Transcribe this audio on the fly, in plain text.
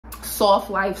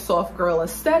soft life, soft girl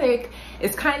aesthetic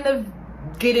is kind of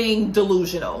getting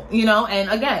delusional, you know? And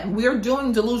again, we're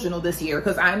doing delusional this year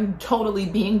because I'm totally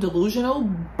being delusional,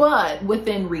 but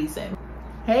within reason.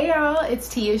 Hey y'all, it's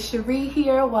Tia Cherie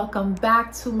here. Welcome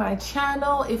back to my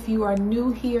channel. If you are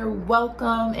new here,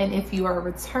 welcome. And if you are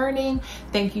returning,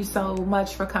 thank you so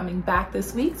much for coming back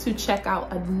this week to check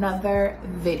out another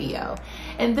video.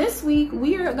 And this week,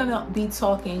 we are gonna be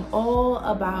talking all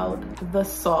about the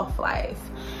soft life.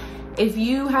 If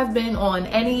you have been on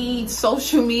any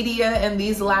social media in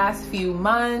these last few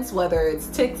months, whether it's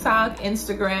TikTok,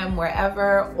 Instagram,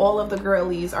 wherever, all of the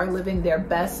girlies are living their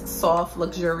best, soft,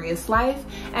 luxurious life.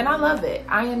 And I love it.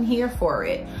 I am here for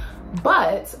it.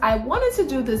 But I wanted to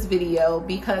do this video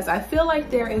because I feel like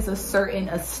there is a certain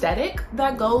aesthetic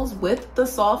that goes with the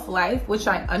soft life, which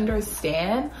I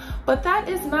understand, but that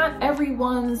is not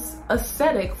everyone's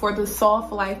aesthetic for the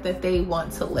soft life that they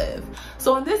want to live.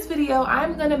 So in this video,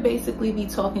 I'm gonna basically be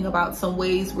talking about some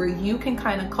ways where you can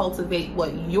kind of cultivate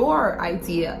what your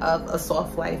idea of a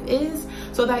soft life is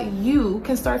so that you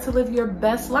can start to live your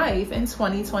best life in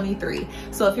 2023.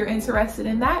 So if you're interested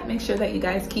in that, make sure that you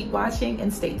guys keep watching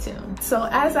and stay tuned. So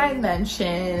as I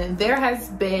mentioned, there has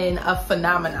been a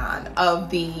phenomenon of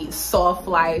the soft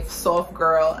life, soft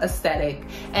girl aesthetic.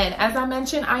 And as I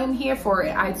mentioned, I am here for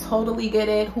it. I totally get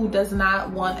it. Who does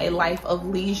not want a life of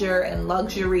leisure and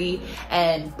luxury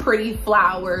and pretty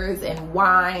flowers and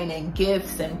wine and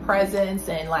gifts and presents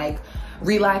and like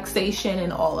relaxation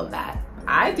and all of that?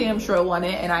 I damn sure want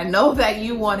it, and I know that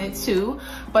you want it too.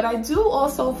 But I do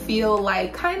also feel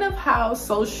like kind of how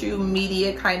social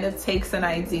media kind of takes an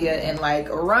idea and like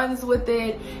runs with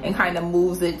it and kind of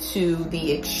moves it to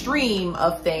the extreme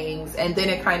of things, and then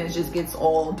it kind of just gets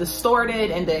all distorted,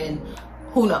 and then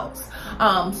who knows.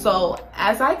 So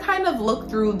as I kind of look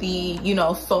through the, you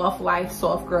know, soft life,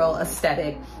 soft girl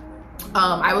aesthetic,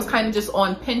 I was kind of just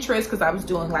on Pinterest because I was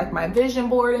doing like my vision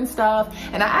board and stuff.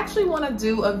 And I actually want to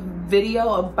do a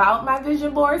video about my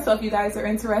vision board. So if you guys are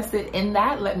interested in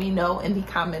that, let me know in the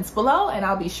comments below and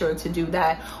I'll be sure to do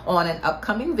that on an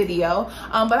upcoming video.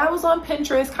 But I was on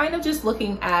Pinterest kind of just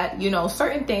looking at, you know,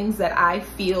 certain things that I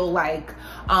feel like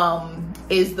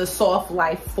is the soft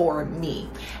life for me.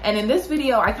 And in this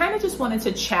video, I kind of just wanted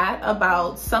to chat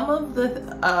about some of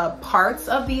the parts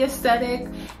of the aesthetic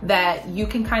that you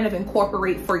can kind of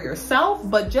incorporate for yourself,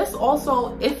 but just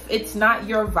also if it's not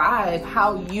your vibe,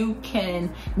 how you can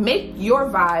make your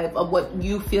vibe of what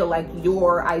you feel like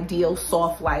your ideal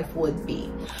soft life would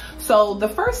be. So the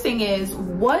first thing is,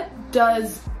 what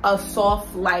does a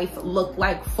soft life look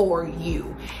like for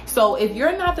you? So if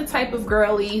you're not the type of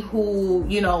girly who,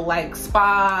 you know, like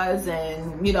spas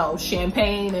and, you know,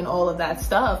 champagne and all of that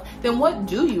stuff, then what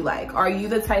do you like? Are you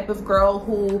the type of girl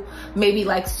who maybe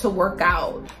likes to work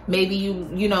out? Maybe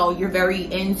you know, you're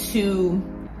very into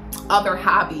other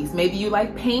hobbies. Maybe you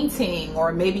like painting,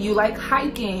 or maybe you like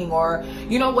hiking, or,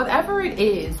 you know, whatever it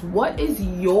is. What is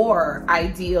your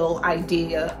ideal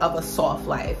idea of a soft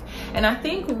life? And I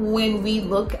think when we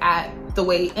look at the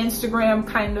way Instagram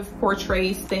kind of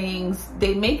portrays things,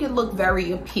 they make it look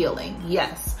very appealing,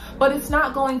 yes, but it's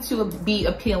not going to be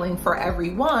appealing for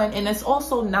everyone, and it's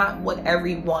also not what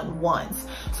everyone wants.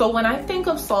 So when I think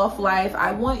of soft life,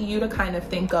 I want you to kind of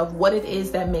think of what it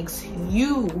is that makes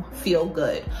you feel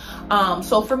good.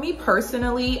 So for me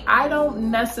personally, I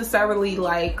don't necessarily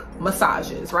like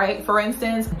massages, right? For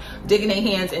instance, digging their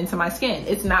hands into my skin.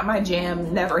 It's not my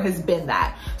jam, never has been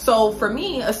that. So for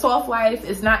me, a soft life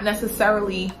is not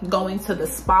necessarily going to the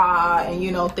spa and,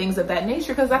 you know, things of that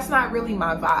nature, because that's not really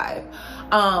my vibe.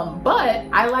 But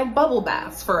I like bubble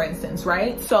baths, for instance,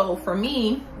 right? So for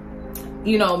me,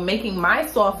 you know, making my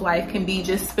soft life can be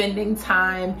just spending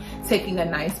time taking a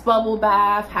nice bubble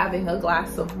bath, having a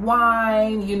glass of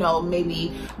wine, you know,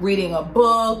 maybe reading a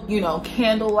book, you know,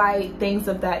 candlelight, things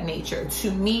of that nature. To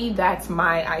me, that's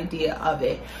my idea of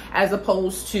it, as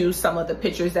opposed to some of the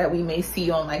pictures that we may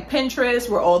see on like Pinterest,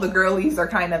 where all the girlies are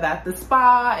kind of at the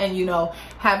spa and, you know,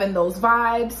 having those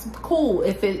vibes. Cool.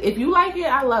 If you like it,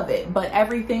 I love it, but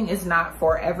everything is not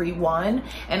for everyone.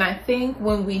 And I think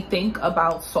when we think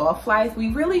about soft life, we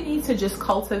really need to just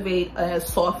cultivate a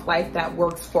soft life that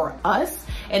works for us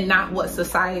and not what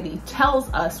society tells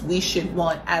us we should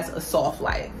want as a soft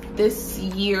life. This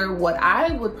year, what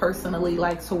I would personally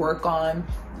like to work on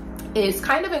is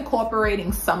kind of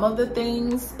incorporating some of the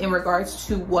things in regards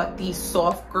to what the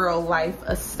soft girl life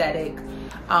aesthetic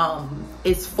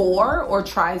is for or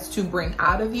tries to bring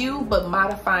out of you, but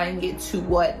modifying it to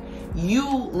what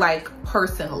you like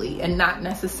personally and not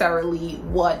necessarily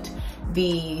what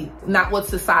not what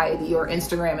society or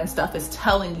Instagram and stuff is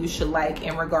telling you should like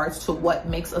in regards to what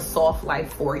makes a soft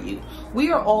life for you.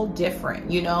 We are all different,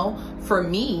 you know. For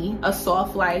me, a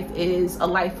soft life is a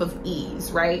life of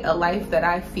ease, right? A life that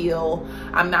I feel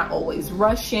I'm not always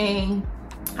rushing.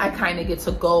 I kind of get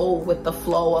to go with the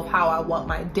flow of how I want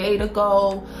my day to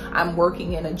go. I'm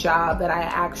working in a job that I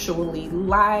actually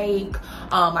like.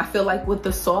 I feel like with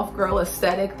the soft girl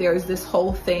aesthetic, there's this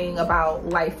whole thing about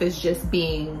life is just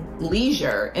being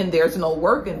leisure and there's no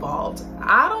work involved.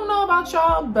 I don't know about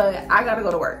y'all, but I gotta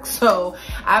go to work. So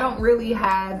I don't really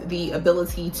have the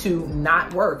ability to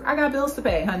not work. I got bills to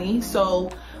pay, honey.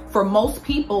 So for most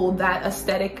people, that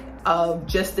aesthetic of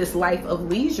just this life of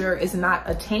leisure is not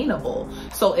attainable.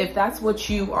 So if that's what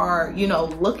you are, you know,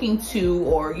 looking to,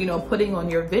 or, you know, putting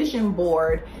on your vision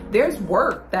board, there's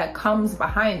work that comes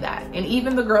behind that. And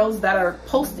even the girls that are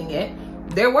posting it,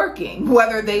 they're working,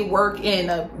 whether they work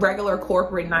in a regular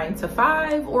corporate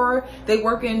 9-to-5 or they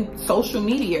work in social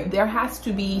media. There has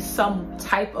to be some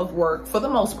type of work, for the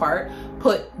most part,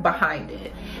 put behind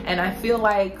it. And I feel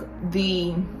like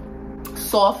the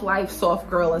soft life, soft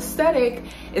girl aesthetic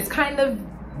is kind of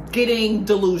getting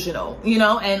delusional, you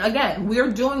know. And again, we're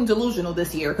doing delusional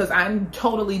this year because I'm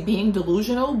totally being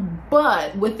delusional,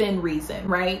 but within reason,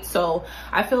 right? So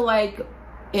I feel like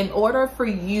in order for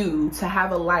you to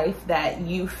have a life that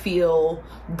you feel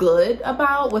good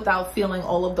about without feeling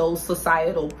all of those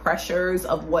societal pressures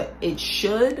of what it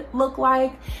should look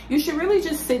like, you should really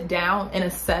just sit down and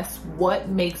assess what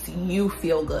makes you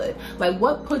feel good. Like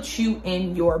what puts you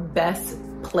in your best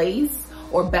place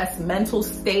or best mental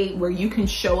state where you can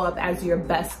show up as your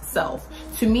best self.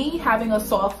 To me, having a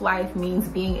soft life means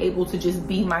being able to just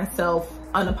be myself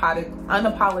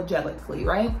unapologetically,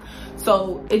 right?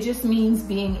 So it just means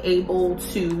being able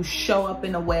to show up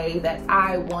in a way that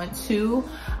I want to.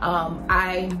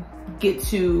 I get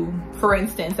to, for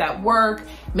instance, at work,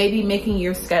 maybe making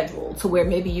your schedule to where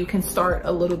maybe you can start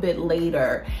a little bit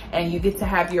later and you get to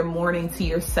have your morning to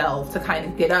yourself to kind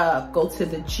of get up, go to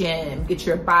the gym, get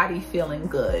your body feeling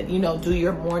good, you know, do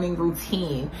your morning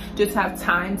routine, just have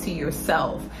time to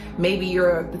yourself. Maybe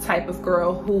you're the type of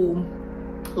girl who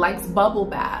likes bubble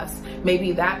baths.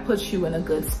 Maybe that puts you in a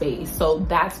good space. So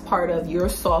that's part of your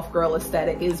soft girl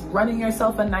aesthetic, is running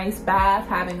yourself a nice bath,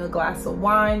 having a glass of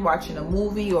wine, watching a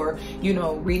movie, or, you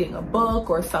know, reading a book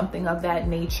or something of that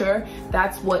nature.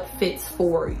 That's what fits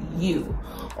for you.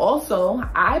 Also,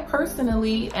 I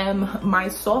personally am my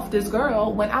softest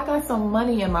girl when I got some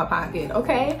money in my pocket,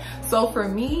 okay? So for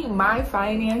me, my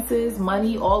finances,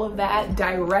 money, all of that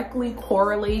directly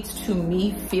correlates to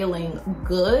me feeling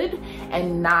good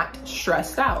and not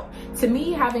stressed out. To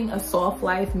me, having a soft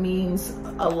life means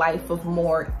a life of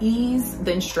more ease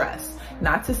than stress.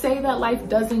 Not to say that life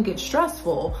doesn't get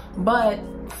stressful, but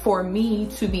for me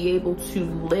to be able to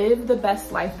live the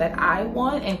best life that I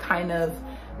want and kind of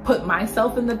put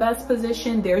myself in the best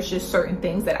position, there's just certain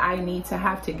things that I need to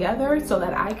have together so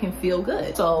that I can feel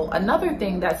good. So another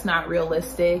thing that's not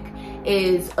realistic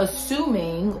is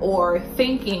assuming or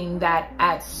thinking that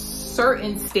at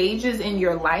certain stages in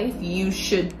your life you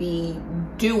should be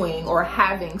doing or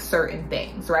having certain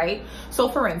things, right? So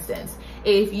for instance,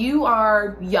 if you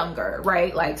are younger,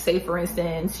 right? Like say for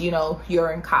instance, you know,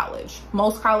 you're in college.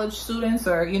 Most college students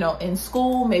are, you know, in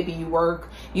school, maybe you work,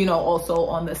 you know, also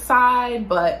on the side,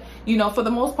 but you know, for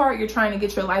the most part, you're trying to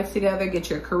get your life together, get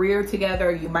your career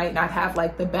together. You might not have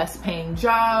like the best paying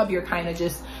job. You're kind of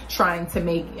just trying to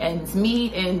make ends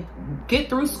meet and get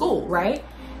through school, right?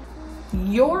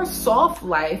 Your soft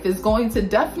life is going to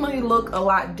definitely look a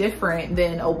lot different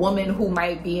than a woman who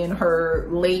might be in her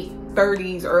late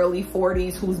 30s, early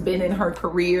 40s, who's been in her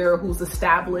career, who's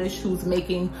established, who's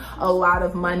making a lot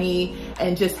of money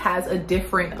and just has a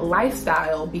different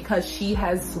lifestyle because she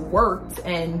has worked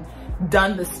and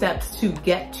done the steps to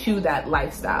get to that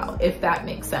lifestyle, if that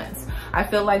makes sense. I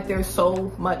feel like there's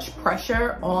so much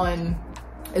pressure on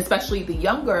especially the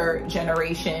younger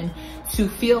generation to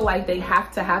feel like they have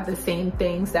to have the same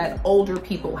things that older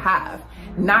people have,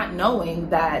 not knowing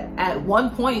that at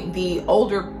one point the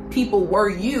older people were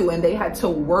you and they had to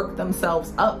work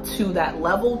themselves up to that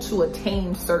level to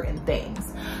attain certain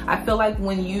things. I feel like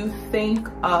when you think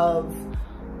of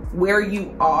where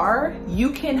you are,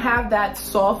 you can have that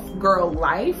soft girl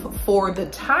life for the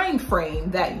time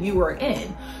frame that you are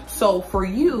in. So for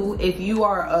you, if you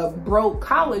are a broke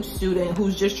college student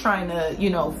who's just trying to, you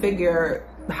know, figure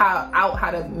out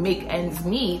how to make ends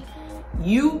meet,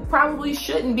 you probably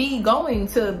shouldn't be going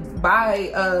to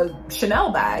buy a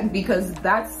Chanel bag because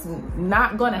that's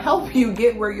not going to help you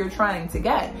get where you're trying to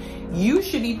get. You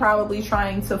should be probably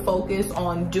trying to focus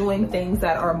on doing things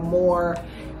that are more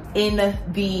in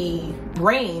the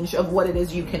range of what it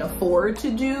is you can afford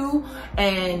to do,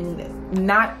 and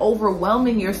not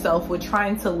overwhelming yourself with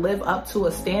trying to live up to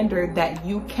a standard that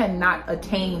you cannot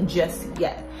attain just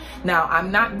yet. Now,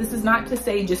 this is not to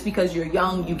say just because you're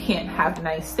young, you can't have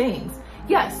nice things.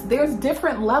 Yes, there's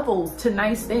different levels to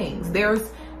nice things.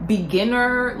 There's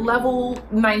beginner level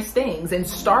nice things and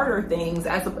starter things,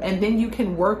 and then you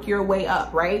can work your way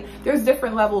up, right? There's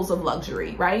different levels of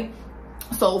luxury, right?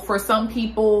 So for some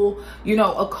people, you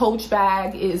know, a Coach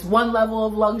bag is one level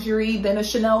of luxury, then a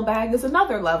Chanel bag is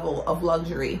another level of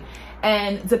luxury.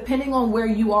 And depending on where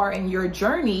you are in your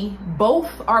journey, both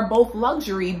are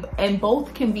luxury, and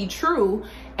both can be true.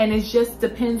 And it just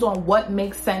depends on what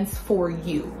makes sense for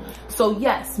you. So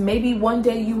yes, maybe one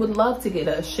day you would love to get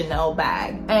a Chanel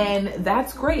bag, and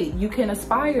that's great. You can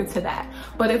aspire to that.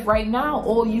 But if right now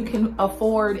all you can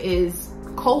afford is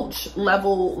Coach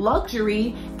level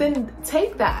luxury, then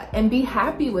take that and be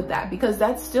happy with that, because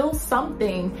that's still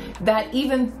something that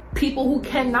even people who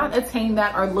cannot attain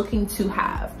that are looking to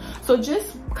have. So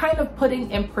just kind of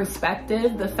putting in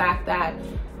perspective the fact that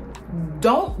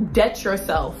don't debt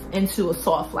yourself into a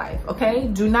soft life, okay?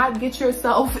 Do not get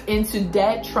yourself into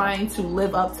debt trying to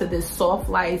live up to this soft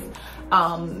life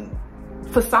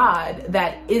facade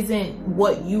that isn't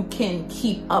what you can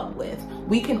keep up with.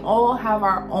 We can all have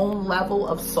our own level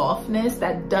of softness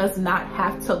that does not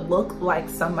have to look like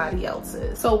somebody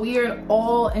else's. So we are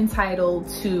all entitled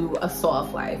to a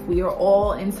soft life. We are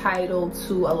all entitled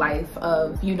to a life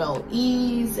of, you know,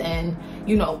 ease and,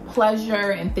 you know,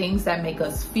 pleasure and things that make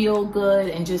us feel good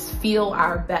and just feel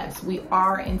our best. We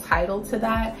are entitled to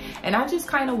that. And I just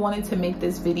kind of wanted to make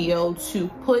this video to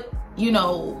put, you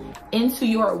know, into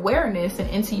your awareness and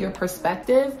into your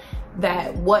perspective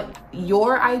that what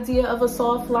your idea of a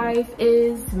soft life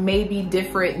is may be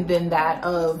different than that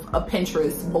of a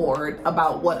Pinterest board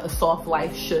about what a soft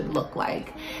life should look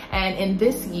like. And in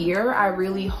this year, I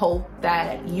really hope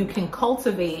that you can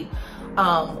cultivate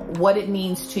what it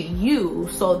means to you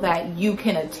so that you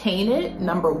can attain it,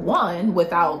 number one,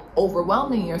 without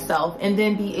overwhelming yourself, and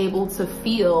then be able to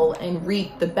feel and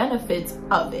reap the benefits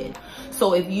of it.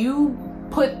 So if you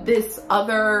put this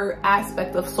other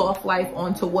aspect of soft life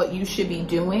onto what you should be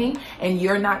doing and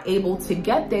you're not able to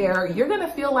get there, you're gonna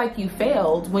feel like you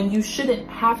failed when you shouldn't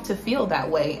have to feel that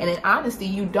way. And in honesty,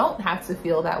 you don't have to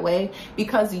feel that way,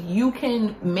 because you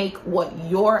can make what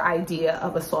your idea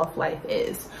of a soft life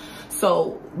is.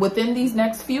 So within these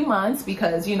next few months,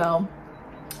 because, you know,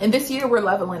 and this year we're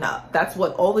leveling up. That's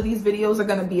what all of these videos are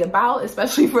going to be about,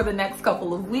 especially for the next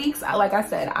couple of weeks. Like I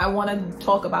said, I want to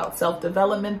talk about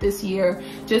self-development this year,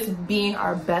 just being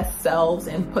our best selves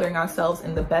and putting ourselves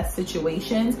in the best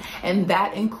situations. And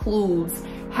that includes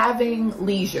having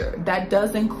leisure. That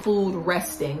does include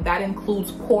resting. That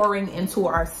includes pouring into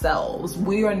ourselves.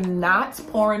 We are not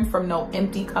pouring from no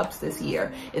empty cups this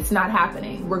year. It's not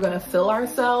happening. We're going to fill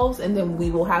ourselves, and then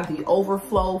we will have the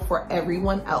overflow for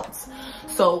everyone else.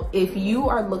 So if you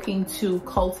are looking to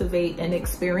cultivate an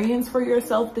experience for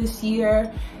yourself this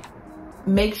year,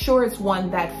 make sure it's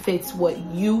one that fits what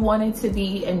you want it to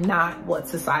be and not what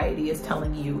society is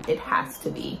telling you it has to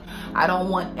be. I don't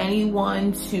want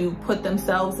anyone to put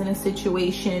themselves in a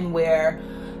situation where,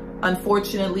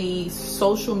 unfortunately,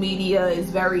 social media is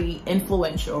very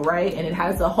influential, right? And it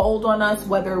has a hold on us,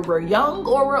 whether we're young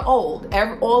or we're old.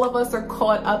 All of us are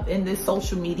caught up in this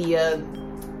social media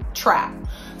trap.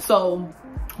 So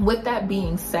with that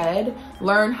being said,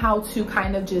 learn how to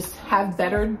kind of just have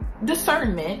better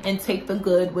discernment and take the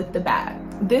good with the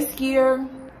bad. This year,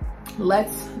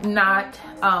 let's not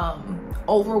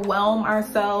overwhelm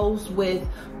ourselves with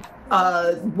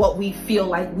what we feel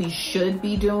like we should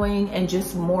be doing, and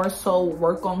just more so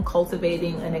work on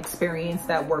cultivating an experience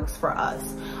that works for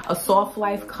us. A soft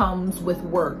life comes with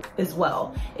work as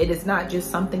well. It is not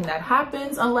just something that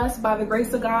happens, unless by the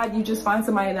grace of God, you just find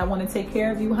somebody that want to take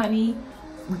care of you, honey.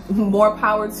 More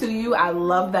power to you. I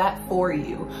love that for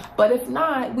you. But if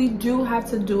not, we do have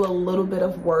to do a little bit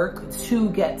of work to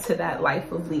get to that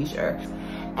life of leisure.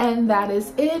 And that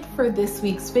is it for this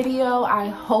week's video. I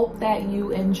hope that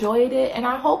you enjoyed it, and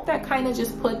I hope that kind of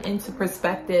just put into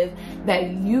perspective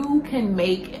that you can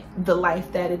make the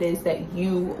life that it is that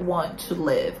you want to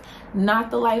live.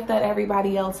 not the life that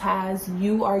everybody else has.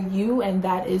 You are you, and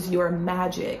that is your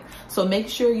magic. So make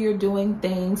sure you're doing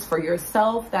things for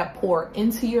yourself that pour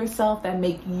into yourself, that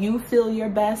make you feel your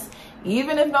best.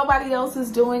 Even if nobody else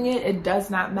is doing it, it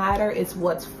does not matter. It's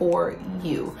what's for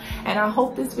you. And I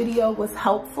hope this video was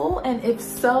helpful. And if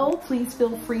so, please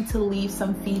feel free to leave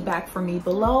some feedback for me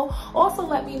below. Also,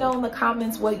 let me know in the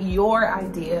comments what your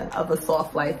idea of a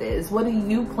soft life is. What do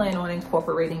you plan on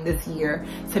incorporating this year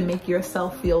to make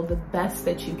yourself feel the best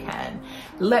that you can?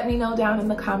 Let me know down in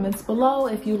the comments below.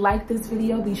 If you like this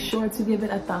video, be sure to give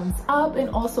it a thumbs up, and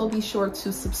also be sure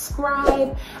to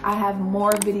subscribe. I have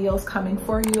more videos coming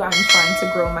for you. I'm trying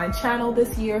to grow my channel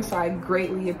this year, so I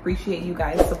greatly appreciate you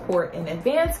guys' support in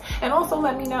advance. And also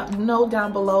let me know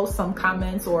down below some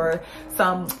comments, or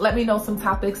let me know some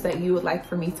topics that you would like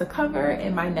for me to cover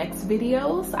in my next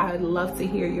videos. I would love to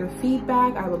hear your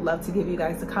feedback. I would love to give you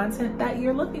guys the content that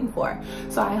you're looking for.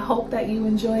 So I hope that you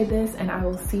enjoyed this, and I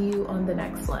will see you on the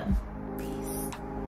next one.